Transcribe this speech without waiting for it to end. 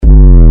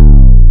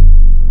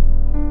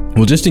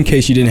Well, just in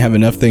case you didn't have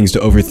enough things to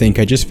overthink,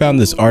 I just found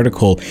this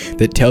article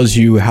that tells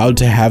you how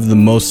to have the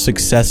most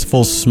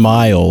successful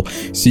smile.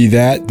 See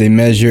that? They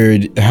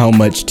measured how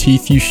much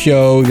teeth you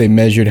show. They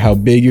measured how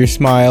big your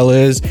smile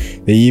is.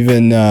 They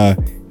even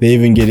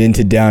get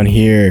into down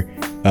here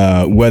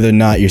whether or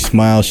not your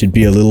smile should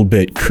be a little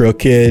bit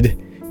crooked.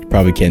 You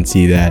probably can't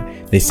see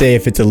that. They say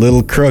if it's a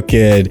little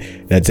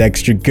crooked, that's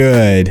extra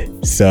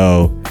good.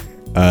 So,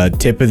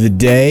 tip of the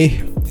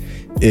day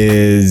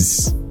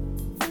is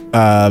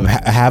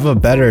have a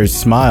better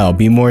smile.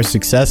 Be more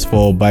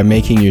successful by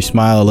making your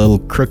smile a little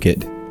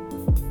crooked.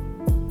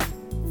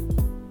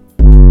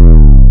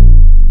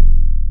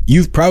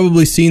 You've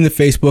probably seen the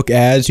Facebook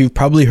ads. You've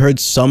probably heard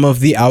some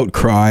of the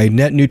outcry.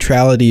 Net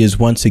neutrality is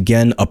once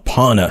again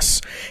upon us.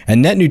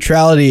 And net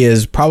neutrality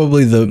is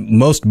probably the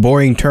most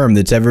boring term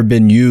that's ever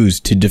been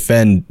used to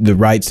defend the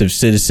rights of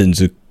citizens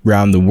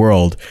around the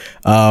world.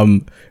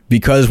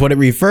 Because what it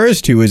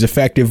refers to is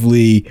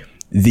effectively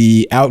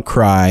the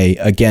outcry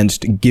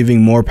against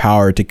giving more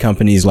power to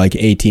companies like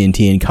AT&T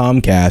and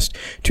Comcast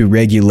to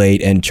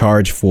regulate and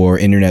charge for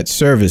internet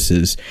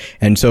services.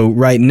 And so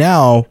right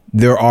now,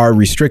 there are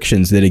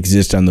restrictions that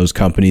exist on those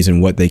companies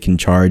and what they can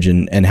charge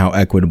and how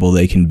equitable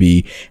they can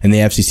be. And the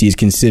FCC is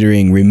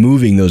considering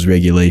removing those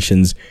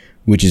regulations,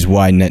 which is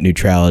why net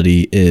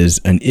neutrality is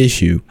an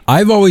issue.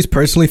 I've always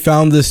personally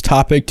found this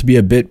topic to be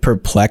a bit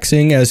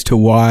perplexing as to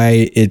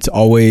why it's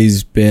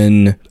always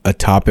been a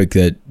topic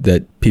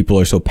that people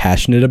are so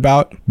passionate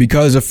about,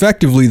 because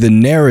effectively the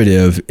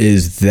narrative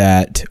is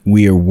that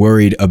we are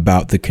worried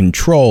about the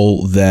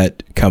control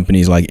that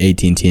companies like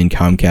AT&T and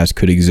Comcast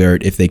could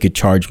exert if they could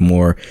charge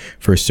more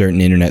for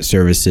certain internet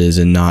services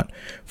and not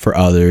for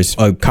others.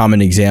 A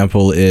common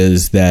example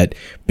is that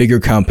bigger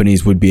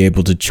companies would be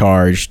able to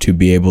charge to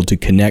be able to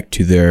connect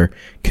to their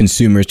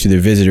consumers, to their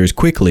visitors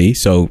quickly.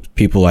 So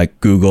people like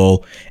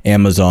Google,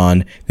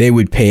 Amazon, they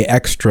would pay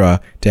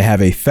extra to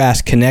have a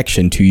fast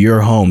connection to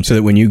your home so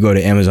that when you go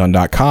to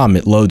Amazon.com,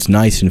 it loads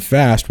nice and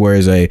fast,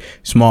 whereas a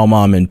small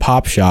mom and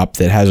pop shop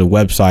that has a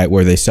website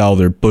where they sell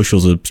their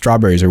bushels of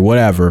strawberries or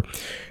whatever,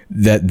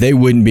 that they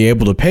wouldn't be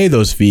able to pay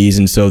those fees,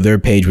 and so their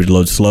page would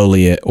load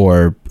slowly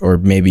or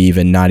maybe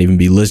even not even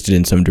be listed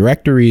in some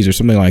directories or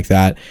something like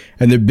that,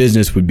 and their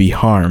business would be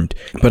harmed.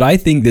 But I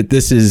think that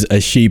this is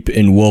a sheep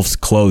in wolf's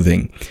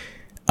clothing.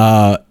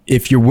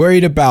 If you're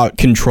worried about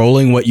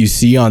controlling what you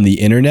see on the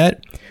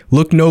internet,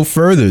 look no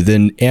further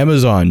than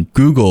Amazon,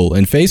 Google,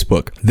 and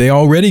Facebook. They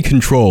already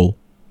control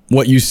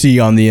what you see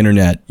on the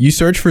internet. You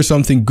search for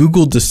something,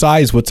 Google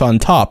decides what's on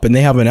top, and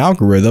they have an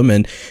algorithm,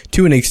 and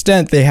to an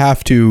extent they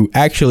have to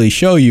actually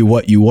show you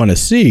what you want to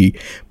see.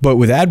 But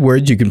with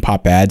AdWords, you can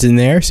pop ads in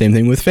there. Same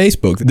thing with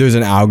Facebook. There's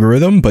an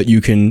algorithm, but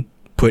you can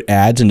put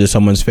ads into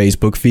someone's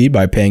Facebook feed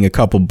by paying a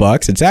couple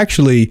bucks. It's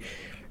actually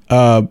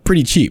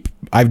pretty cheap.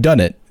 I've done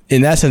it.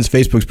 In that sense,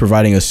 Facebook's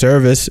providing a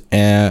service,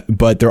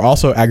 but they're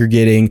also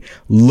aggregating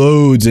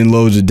loads and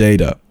loads of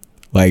data.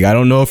 Like, I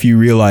don't know if you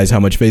realize how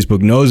much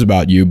Facebook knows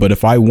about you, but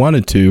if I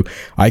wanted to,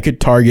 I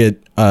could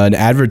target an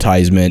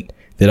advertisement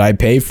that I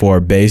pay for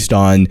based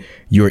on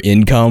your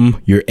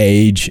income, your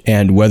age,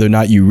 and whether or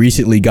not you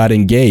recently got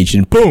engaged.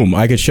 And boom,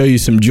 I could show you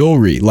some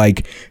jewelry.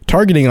 Like,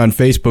 targeting on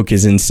Facebook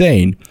is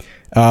insane.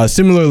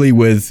 Similarly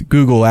with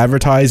Google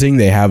advertising,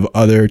 they have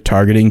other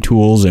targeting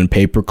tools and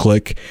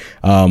pay-per-click,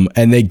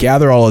 and they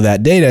gather all of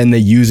that data and they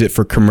use it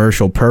for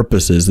commercial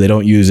purposes. They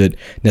don't use it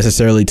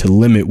necessarily to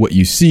limit what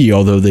you see,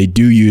 although they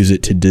do use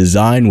it to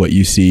design what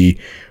you see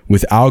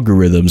with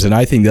algorithms. And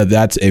I think that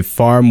that's a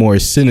far more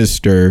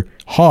sinister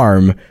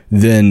harm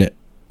than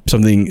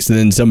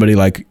somebody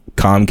like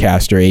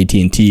Comcast or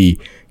AT&T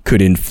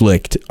could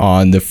inflict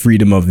on the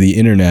freedom of the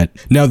internet.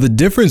 Now, the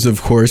difference,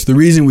 of course, the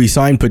reason we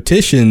sign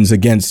petitions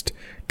against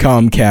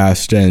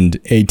Comcast and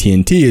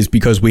AT&T is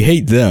because we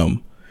hate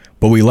them,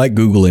 but we like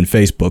Google and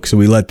Facebook, so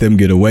we let them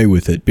get away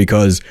with it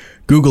because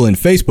Google and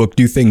Facebook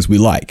do things we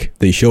like.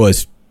 They show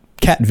us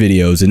cat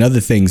videos and other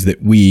things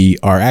that we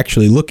are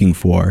actually looking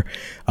for.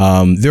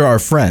 They're our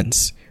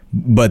friends,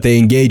 but they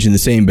engage in the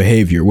same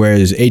behavior,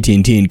 whereas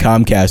AT&T and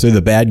Comcast are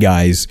the bad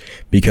guys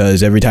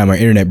because every time our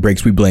internet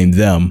breaks, we blame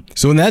them.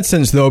 So in that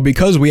sense, though,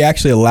 because we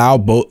actually allow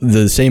both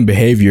the same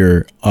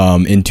behavior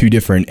in two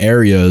different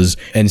areas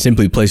and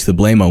simply place the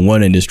blame on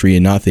one industry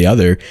and not the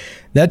other,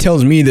 that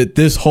tells me that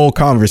this whole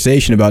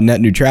conversation about net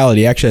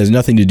neutrality actually has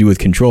nothing to do with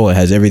control. It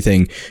has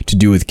everything to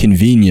do with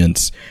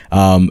convenience,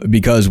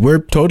 because we're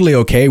totally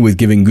okay with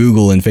giving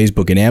Google and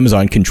Facebook and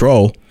Amazon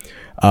control.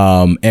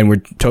 And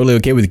we're totally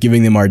okay with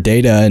giving them our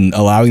data and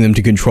allowing them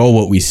to control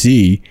what we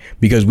see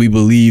because we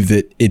believe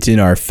that it's in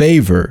our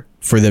favor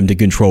for them to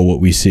control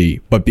what we see.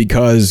 But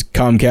because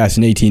Comcast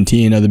and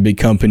AT&T and other big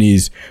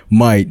companies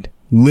might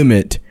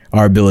limit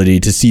our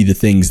ability to see the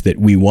things that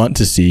we want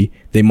to see,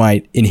 they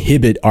might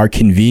inhibit our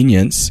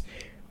convenience,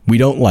 we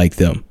don't like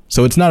them.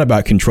 So it's not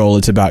about control,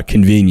 it's about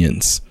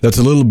convenience. That's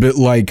a little bit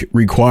like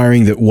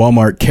requiring that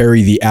Walmart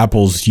carry the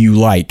apples you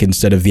like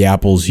instead of the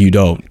apples you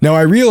don't. Now,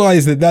 I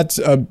realize that that's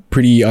a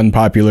pretty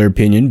unpopular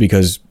opinion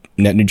because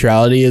net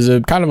neutrality is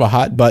a kind of a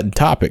hot button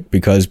topic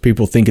because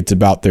people think it's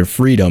about their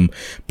freedom.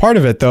 Part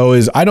of it, though,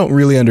 is I don't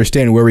really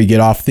understand where we get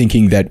off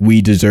thinking that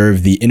we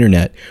deserve the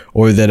internet,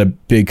 or that a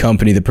big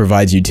company that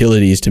provides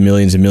utilities to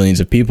millions and millions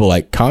of people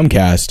like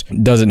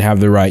Comcast doesn't have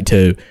the right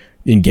to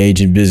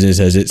engage in business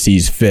as it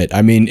sees fit.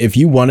 I mean, if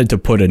you wanted to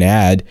put an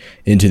ad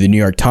into the New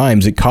York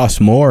Times, it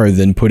costs more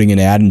than putting an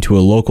ad into a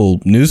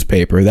local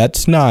newspaper.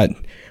 That's not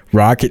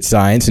rocket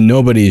science, and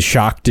nobody is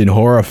shocked and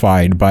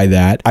horrified by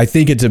that. I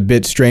think it's a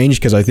bit strange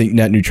because I think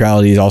net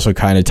neutrality is also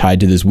kind of tied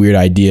to this weird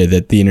idea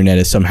that the internet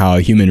is somehow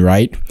a human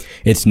right.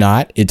 It's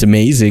not. It's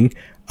amazing.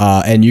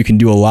 And you can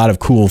do a lot of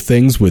cool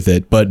things with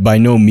it, but by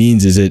no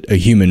means is it a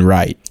human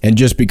right. And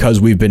just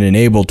because we've been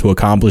enabled to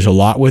accomplish a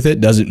lot with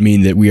it doesn't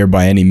mean that we are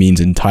by any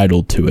means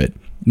entitled to it.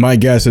 My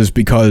guess is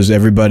because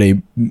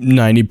everybody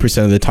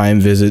 90% of the time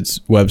visits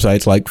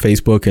websites like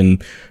Facebook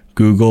and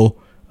Google,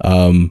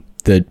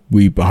 that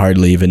we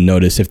hardly even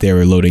notice if they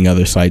were loading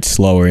other sites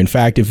slower. In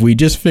fact, if we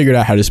just figured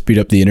out how to speed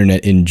up the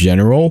internet in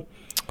general,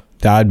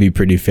 that would be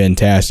pretty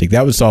fantastic.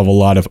 That would solve a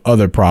lot of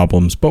other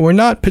problems, but we're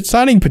not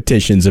signing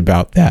petitions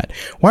about that.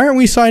 Why aren't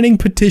we signing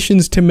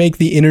petitions to make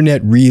the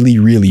internet really,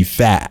 really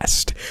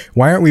fast?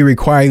 Why aren't we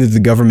requiring that the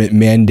government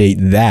mandate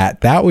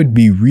that? That would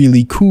be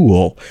really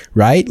cool,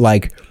 right?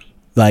 Like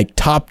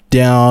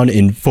top-down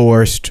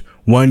enforced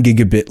 1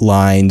 gigabit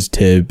lines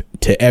to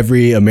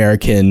every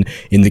American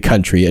in the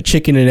country, a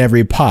chicken in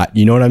every pot.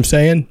 You know what I'm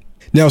saying?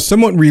 Now,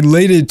 somewhat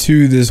related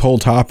to this whole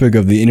topic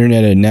of the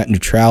internet and net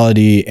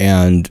neutrality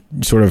and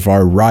sort of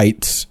our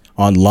rights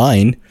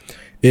online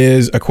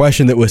is a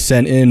question that was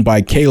sent in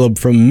by Caleb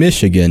from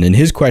Michigan. And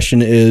his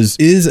question is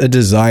a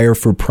desire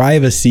for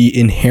privacy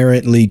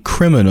inherently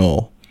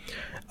criminal?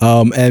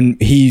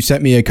 And he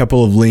sent me a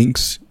couple of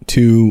links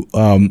to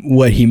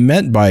what he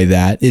meant by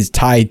that is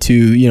tied to,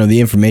 you know,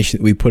 the information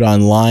that we put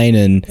online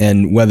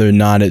and whether or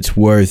not it's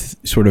worth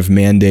sort of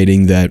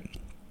mandating that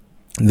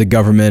the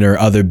government or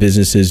other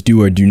businesses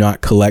do or do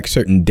not collect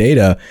certain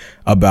data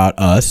about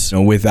us, you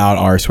know, without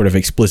our sort of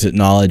explicit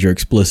knowledge or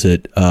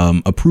explicit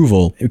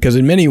approval. Because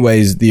in many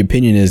ways, the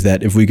opinion is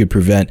that if we could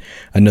prevent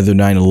another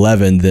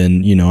 9/11,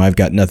 then, you know, I've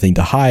got nothing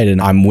to hide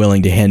and I'm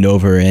willing to hand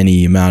over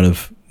any amount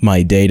of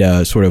my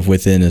data sort of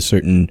within a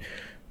certain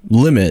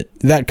limit.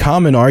 That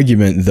common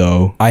argument,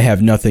 though, I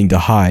have nothing to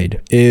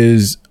hide,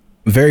 is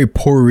very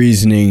poor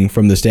reasoning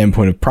from the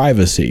standpoint of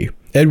privacy.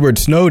 Edward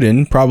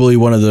Snowden, probably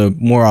one of the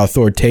more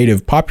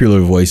authoritative popular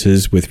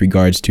voices with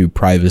regards to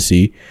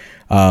privacy,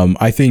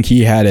 I think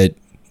he had it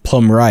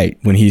plumb right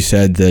when he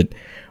said that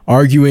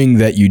arguing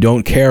that you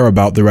don't care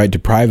about the right to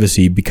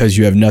privacy because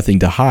you have nothing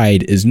to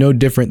hide is no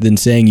different than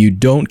saying you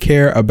don't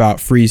care about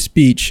free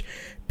speech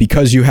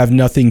because you have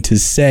nothing to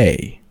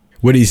say.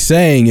 What he's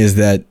saying is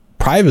that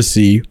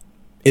privacy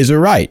is a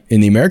right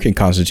in the American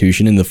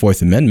Constitution. In the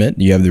Fourth Amendment,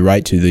 you have the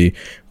right to the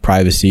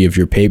privacy of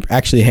your paper.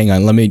 Actually, hang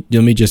on. Let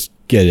me just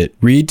get it.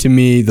 Read to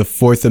me the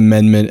Fourth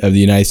Amendment of the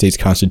United States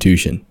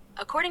Constitution.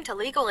 According to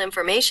Legal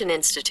Information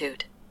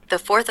Institute, the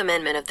Fourth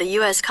Amendment of the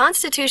U.S.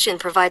 Constitution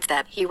provides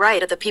that the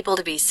right of the people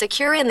to be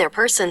secure in their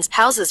persons,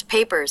 houses,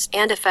 papers,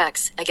 and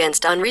effects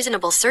against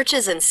unreasonable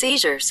searches and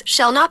seizures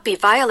shall not be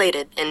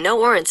violated, and no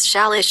warrants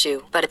shall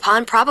issue, but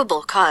upon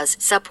probable cause,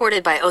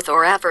 supported by oath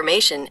or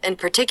affirmation, and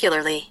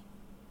particularly...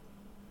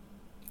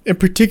 And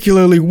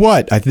particularly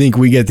what? I think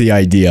we get the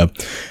idea.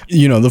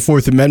 You know, the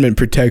Fourth Amendment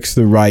protects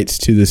the rights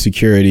to the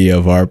security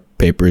of our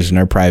papers and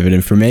our private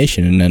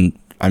information. And then,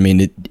 I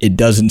mean, it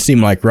doesn't seem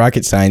like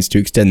rocket science to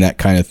extend that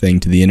kind of thing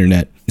to the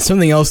internet.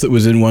 Something else that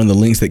was in one of the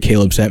links that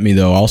Caleb sent me,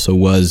 though, also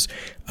was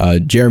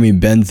Jeremy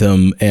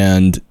Bentham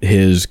and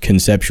his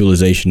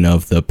conceptualization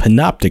of the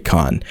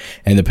panopticon.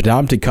 And the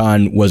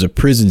panopticon was a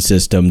prison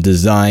system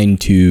designed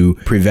to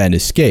prevent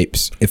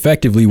escapes.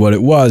 Effectively, what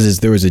it was is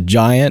there was a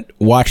giant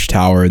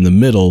watchtower in the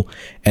middle,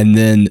 and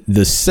then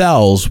the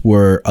cells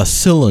were a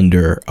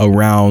cylinder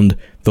around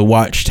the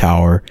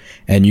watchtower,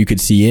 and you could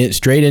see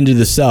straight into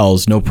the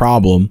cells, no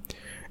problem.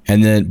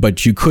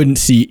 But you couldn't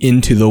see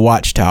into the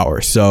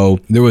watchtower.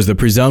 So there was the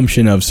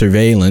presumption of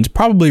surveillance,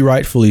 probably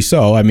rightfully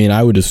so. I mean,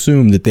 I would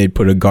assume that they'd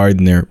put a guard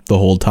in there the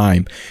whole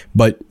time.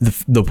 But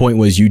the point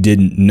was you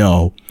didn't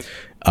know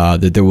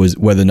that there was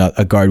whether or not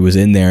a guard was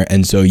in there.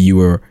 And so you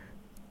were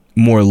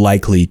more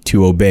likely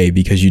to obey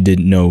because you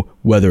didn't know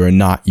whether or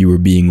not you were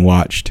being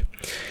watched.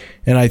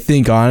 And I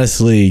think,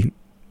 honestly,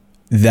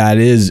 that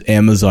is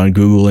Amazon,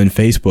 Google, and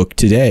Facebook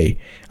today.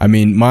 I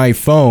mean, my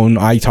phone,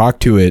 I talk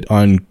to it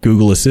on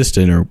Google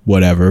Assistant or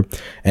whatever,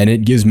 and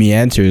it gives me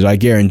answers. I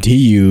guarantee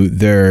you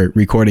they're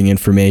recording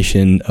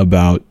information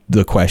about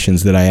the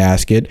questions that I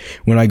ask it.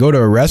 When I go to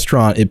a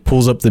restaurant, it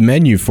pulls up the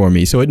menu for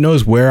me, so it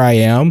knows where I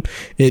am.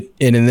 And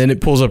then it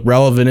pulls up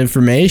relevant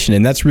information,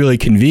 and that's really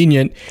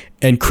convenient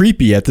and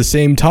creepy at the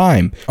same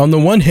time. On the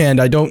one hand,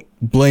 I don't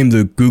blame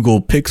the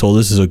Google Pixel.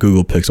 This is a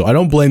Google Pixel. I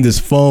don't blame this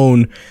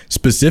phone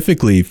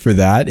specifically for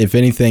that. If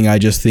anything, I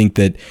just think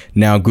that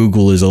now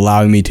Google is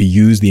allowing me to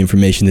use the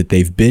information that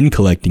they've been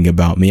collecting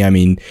about me. I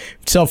mean,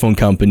 cell phone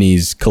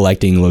companies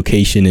collecting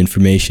location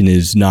information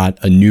is not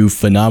a new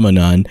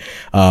phenomenon,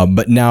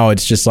 but now now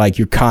it's just like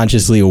you're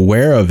consciously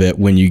aware of it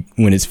when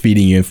it's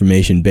feeding you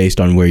information based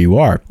on where you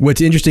are.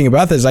 What's interesting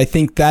about this, I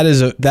think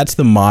that's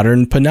the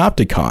modern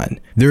panopticon.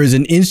 There is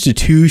an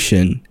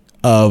institution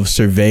of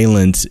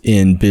surveillance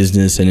in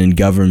business and in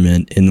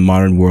government in the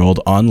modern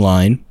world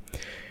online.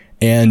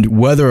 And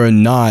whether or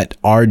not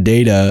our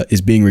data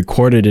is being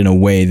recorded in a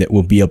way that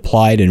will be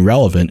applied and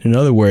relevant, in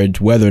other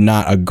words, whether or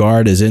not a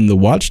guard is in the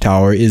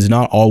watchtower, is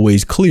not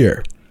always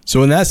clear.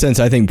 So in that sense,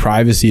 I think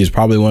privacy is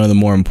probably one of the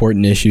more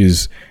important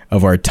issues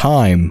of our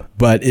time,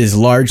 but is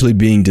largely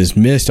being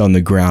dismissed on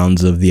the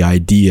grounds of the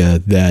idea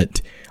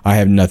that I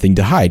have nothing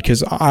to hide.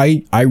 Because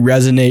I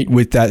resonate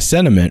with that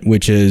sentiment,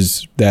 which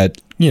is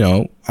that,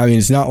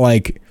 it's not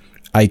like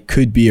I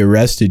could be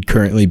arrested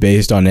currently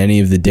based on any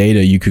of the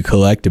data you could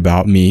collect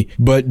about me.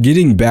 But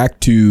getting back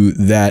to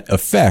that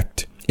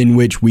effect in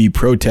which we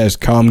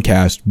protest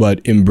Comcast but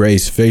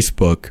embrace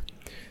Facebook,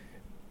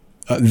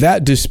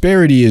 that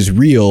disparity is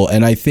real.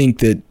 And I think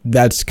that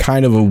that's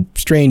kind of a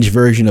strange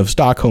version of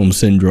Stockholm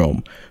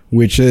Syndrome,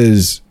 which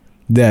is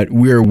that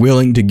we're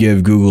willing to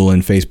give Google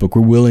and Facebook,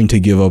 we're willing to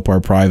give up our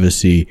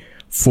privacy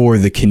for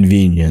the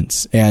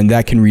convenience. And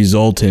that can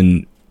result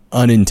in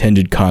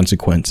unintended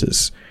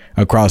consequences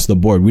across the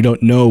board. We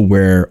don't know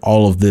where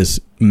all of this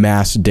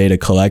mass data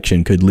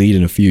collection could lead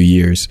in a few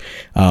years,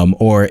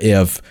 or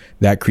if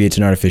that creates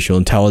an artificial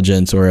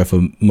intelligence, or if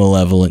a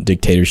malevolent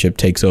dictatorship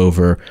takes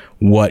over,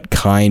 what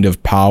kind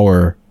of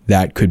power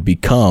that could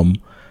become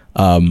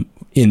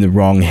in the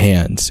wrong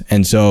hands.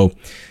 And so,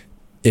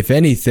 if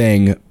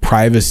anything,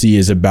 privacy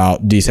is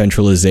about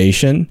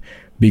decentralization,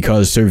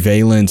 because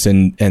surveillance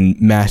and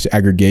mass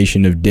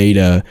aggregation of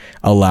data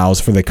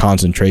allows for the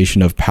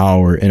concentration of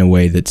power in a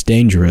way that's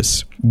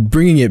dangerous.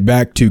 Bringing it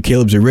back to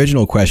Caleb's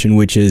original question,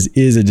 which is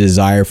a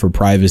desire for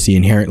privacy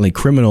inherently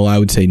criminal? I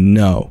would say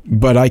no.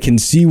 But I can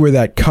see where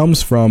that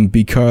comes from,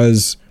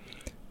 because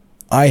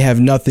I have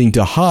nothing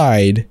to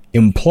hide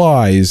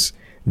implies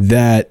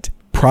that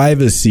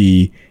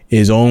privacy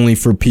is only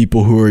for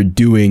people who are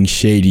doing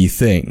shady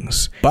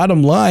things.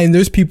 Bottom line,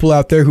 there's people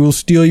out there who will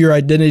steal your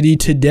identity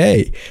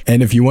today.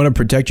 And if you want to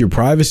protect your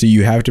privacy,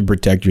 you have to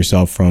protect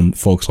yourself from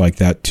folks like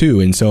that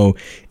too. And so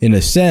in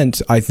a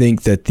sense, I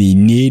think that the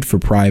need for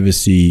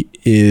privacy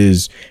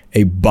is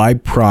a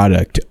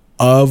byproduct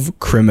of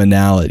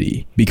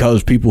criminality,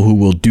 because people who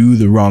will do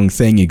the wrong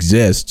thing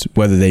exist,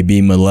 whether they be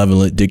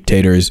malevolent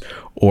dictators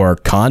or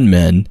con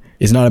men.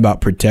 It's not about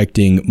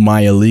protecting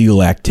my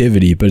illegal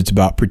activity, but it's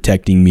about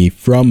protecting me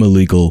from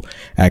illegal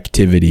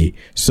activity.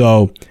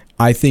 So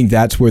I think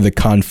that's where the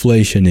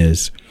conflation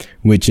is,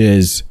 which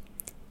is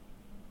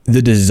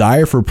the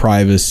desire for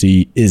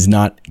privacy is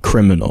not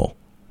criminal,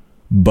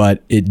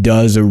 but it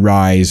does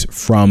arise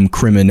from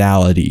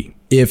criminality.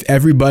 If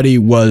everybody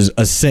was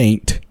a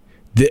saint,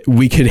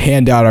 we could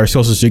hand out our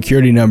social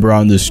security number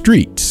on the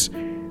streets,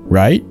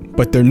 right?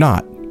 But they're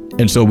not.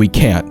 And so we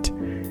can't.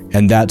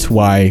 And that's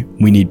why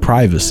we need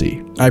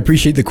privacy. I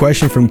appreciate the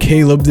question from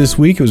Caleb this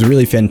week. It was a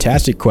really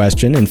fantastic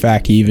question. In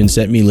fact, he even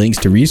sent me links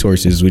to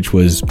resources, which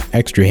was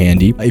extra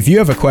handy. If you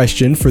have a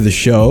question for the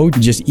show,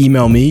 just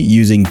email me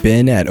using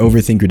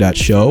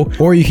ben@overthinker.show,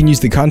 or you can use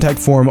the contact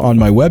form on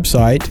my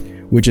website,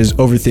 which is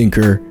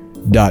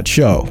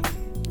overthinker.show.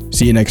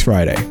 See you next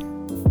Friday.